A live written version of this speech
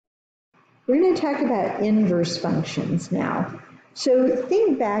We're going to talk about inverse functions now. So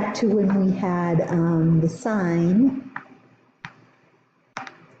think back to when we had the sine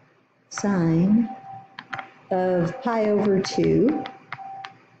of pi over 2.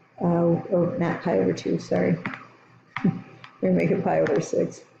 Oh, not pi over 2, sorry. We're going to make it pi over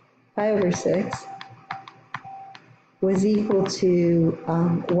 6. Pi over 6 was equal to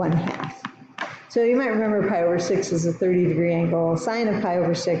 1/2. So you might remember pi over 6 is a 30-degree angle. Sine of pi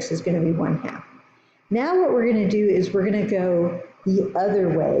over 6 is going to be 1/2. Now what we're going to do is we're going to go the other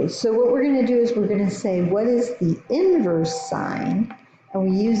way. So what we're going to do is we're going to say, what is the inverse sine? And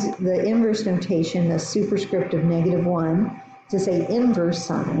we use the inverse notation, the superscript of -1, to say inverse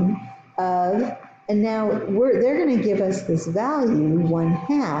sine of, and now they're going to give us this value,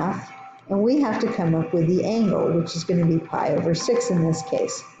 1/2, and we have to come up with the angle, which is going to be pi over 6 in this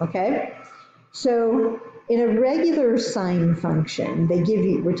case, okay? So in a regular sine function, they give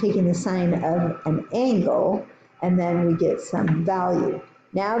you, we're taking the sine of an angle, and then we get some value.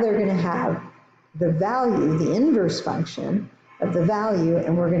 Now they're going to have the value, the inverse function of the value,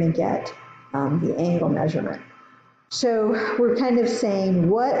 and we're going to get the angle measurement. So we're kind of saying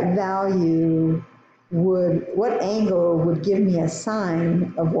what angle would give me a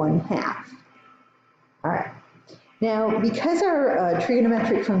sine of 1/2? All right. Now, because our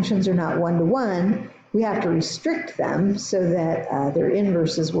trigonometric functions are not one-to-one, we have to restrict them so that their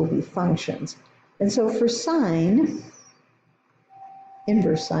inverses will be functions. And so for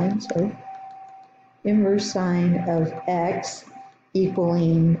inverse sine of x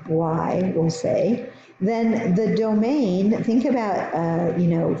equaling y, we'll say, then the domain, think about,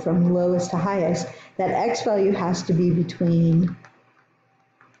 from lowest to highest, that x value has to be between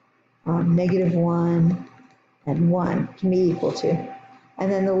 -1 and 1, can be equal to.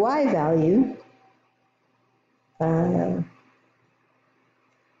 And then the y value,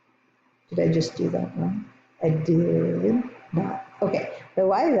 did I just do that wrong? I did not. Okay, the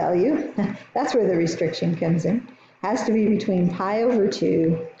y value, that's where the restriction comes in, has to be between pi over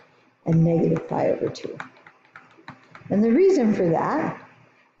 2 and -pi over 2. And the reason for that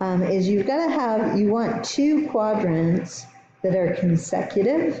is you've got to have, you want two quadrants that are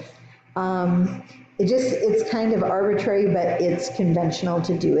consecutive. It's kind of arbitrary, but it's conventional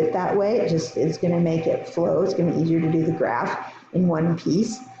to do it that way. It's going to make it flow. It's going to be easier to do the graph in one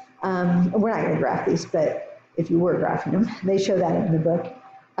piece. We're not going to graph these, but if you were graphing them, they show that in the book.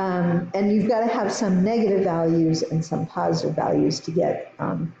 And you've got to have some negative values and some positive values to get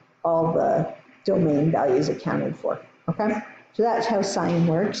all the domain values accounted for, okay? So that's how sine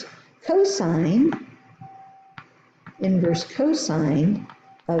works. Cosine, inverse cosine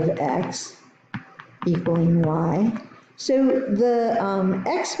of x equaling y. So the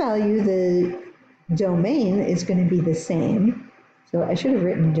x value, the domain, is going to be the same. So I should have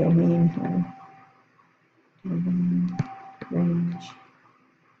written domain here. Range.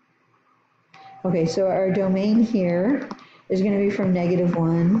 Okay, so our domain here is going to be from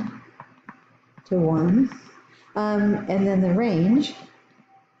 -1 to 1. And then the range,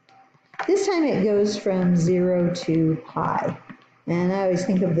 this time it goes from 0 to pi. And I always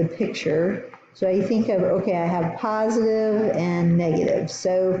think of the picture. So I think of, okay, I have positive and negative.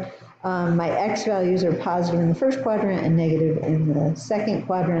 So my x values are positive in the first quadrant and negative in the second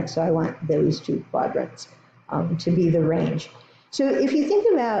quadrant. So I want those two quadrants to be the range. So if you think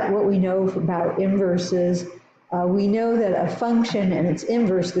about what we know about inverses, we know that a function and its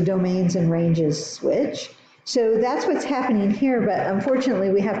inverse, the domains and ranges switch. So that's what's happening here, but unfortunately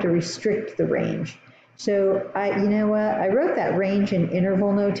we have to restrict the range. So you know what, I wrote that range in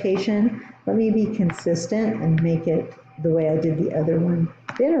interval notation. Let me be consistent and make it the way I did the other one.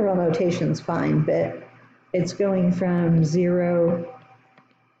 The interval notation's fine, but it's going from 0,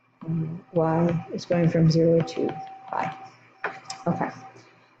 y, it's going from 0 to pi. Okay,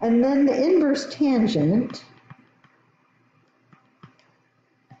 and then the inverse tangent,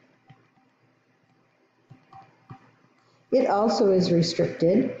 it also is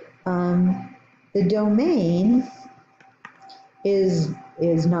restricted. The domain is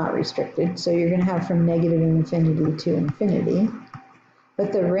not restricted, so you're going to have from -infinity to infinity.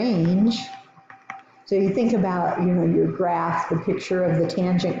 But the range, so you think about, your graph, the picture of the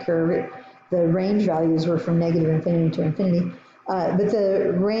tangent curve, the range values were from -infinity to infinity. But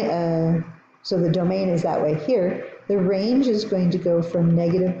so the domain is that way here. The range is going to go from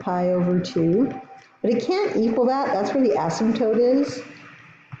 -pi over 2, but it can't equal that. That's where the asymptote is,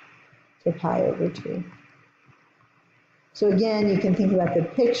 to pi over 2. So again, you can think about the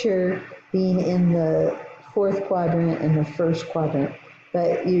picture being in the fourth quadrant and the first quadrant,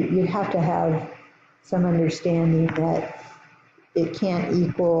 but you have to have some understanding that it can't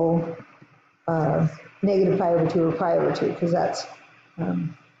equal negative pi over 2 or pi over 2, because that's not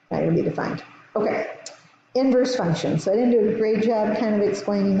going to be defined. Okay, inverse functions. So I didn't do a great job kind of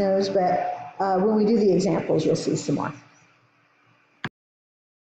explaining those, but when we do the examples, you'll see some more.